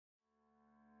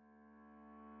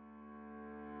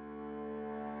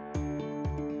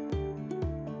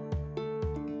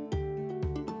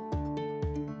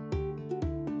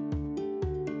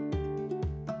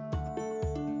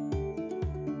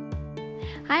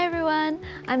Hi everyone,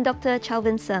 I'm Dr.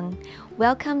 Chelvin Sng.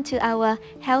 Welcome to our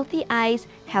Healthy Eyes,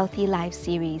 Healthy Life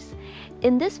series.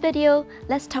 In this video,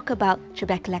 let's talk about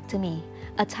trabeculectomy,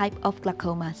 a type of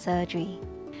glaucoma surgery.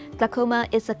 Glaucoma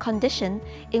is a condition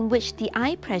in which the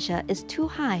eye pressure is too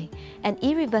high and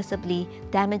irreversibly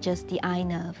damages the eye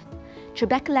nerve.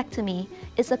 Trabeculectomy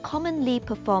is a commonly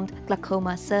performed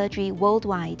glaucoma surgery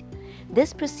worldwide.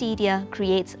 This procedure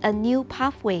creates a new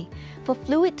pathway for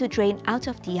fluid to drain out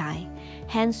of the eye,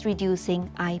 hence reducing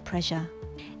eye pressure.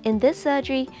 In this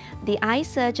surgery, the eye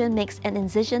surgeon makes an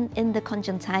incision in the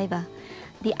conjunctiva,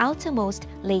 the outermost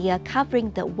layer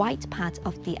covering the white part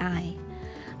of the eye.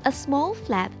 A small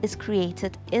flap is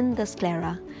created in the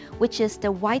sclera, which is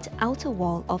the white outer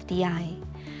wall of the eye.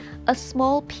 A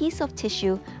small piece of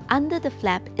tissue under the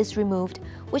flap is removed,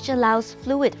 which allows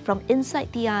fluid from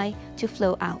inside the eye to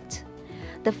flow out.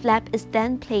 The flap is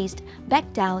then placed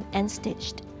back down and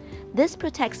stitched. This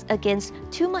protects against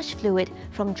too much fluid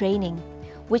from draining,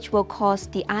 which will cause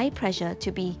the eye pressure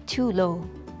to be too low.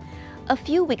 A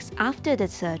few weeks after the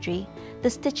surgery, the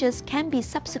stitches can be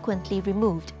subsequently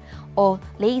removed or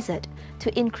lasered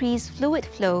to increase fluid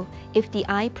flow if the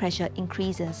eye pressure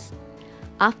increases.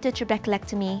 After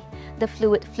trabeculectomy, the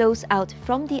fluid flows out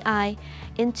from the eye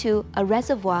into a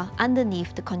reservoir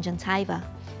underneath the conjunctiva,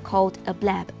 called a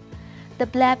bleb. The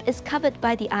bleb is covered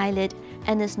by the eyelid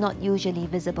and is not usually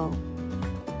visible.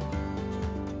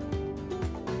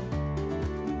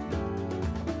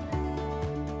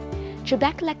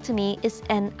 Trabeculectomy is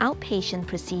an outpatient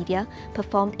procedure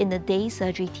performed in the day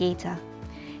surgery theatre.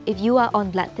 If you are on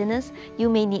blood thinners, you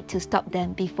may need to stop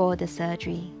them before the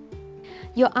surgery.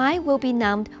 Your eye will be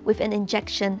numbed with an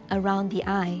injection around the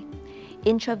eye.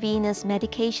 Intravenous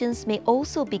medications may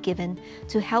also be given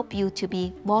to help you to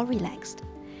be more relaxed.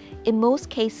 In most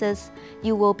cases,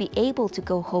 you will be able to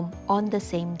go home on the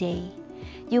same day.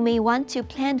 You may want to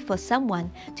plan for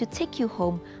someone to take you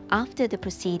home after the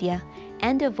procedure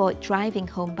and avoid driving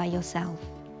home by yourself.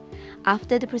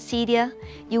 After the procedure,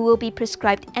 you will be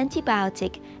prescribed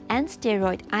antibiotic and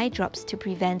steroid eye drops to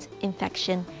prevent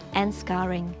infection and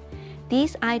scarring.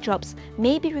 These eye drops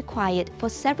may be required for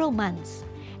several months,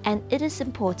 and it is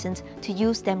important to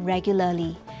use them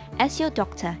regularly, as your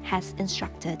doctor has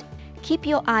instructed. Keep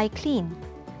your eye clean,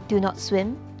 do not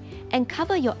swim, and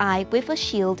cover your eye with a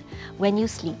shield when you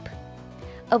sleep.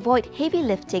 Avoid heavy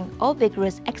lifting or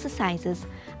vigorous exercises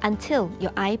until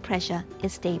your eye pressure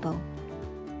is stable.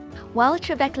 While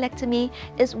trabeculectomy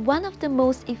is one of the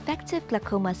most effective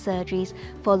glaucoma surgeries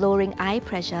for lowering eye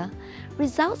pressure,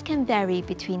 results can vary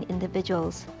between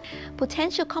individuals.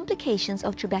 Potential complications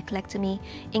of trabeculectomy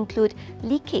include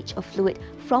leakage of fluid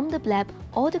from the bleb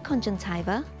or the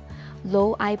conjunctiva,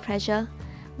 low eye pressure,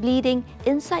 bleeding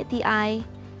inside the eye,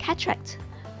 cataract,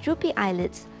 droopy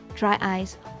eyelids, dry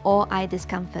eyes or eye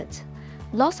discomfort,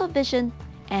 loss of vision,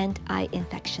 and eye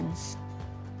infections.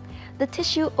 The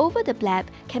tissue over the bleb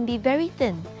can be very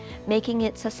thin, making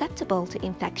it susceptible to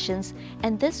infections,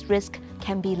 and this risk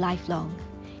can be lifelong.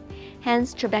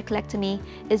 Hence, trabeculectomy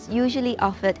is usually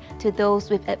offered to those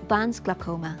with advanced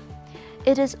glaucoma.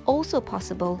 It is also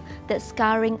possible that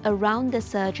scarring around the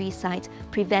surgery site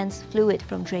prevents fluid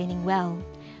from draining well.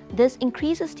 This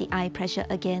increases the eye pressure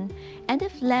again, and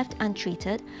if left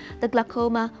untreated, the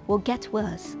glaucoma will get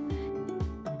worse.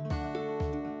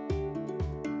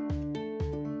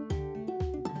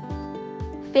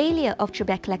 Failure of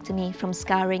trabeculectomy from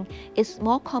scarring is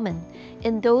more common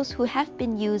in those who have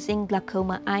been using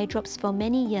glaucoma eye drops for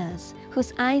many years,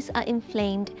 whose eyes are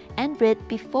inflamed and red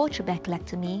before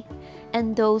trabeculectomy,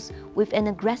 and those with an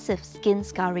aggressive skin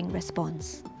scarring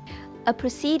response. A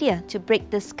procedure to break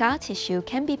the scar tissue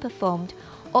can be performed,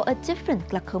 or a different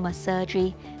glaucoma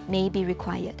surgery may be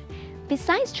required.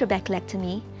 Besides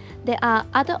trabeculectomy, there are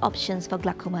other options for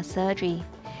glaucoma surgery.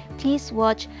 Please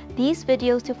watch these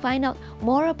videos to find out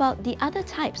more about the other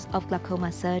types of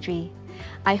glaucoma surgery.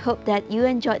 I hope that you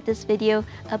enjoyed this video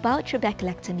about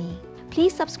trabeculectomy.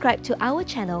 Please subscribe to our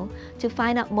channel to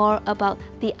find out more about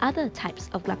the other types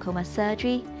of glaucoma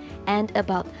surgery and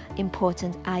about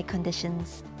important eye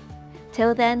conditions.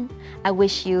 Till then, I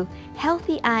wish you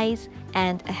healthy eyes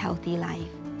and a healthy life.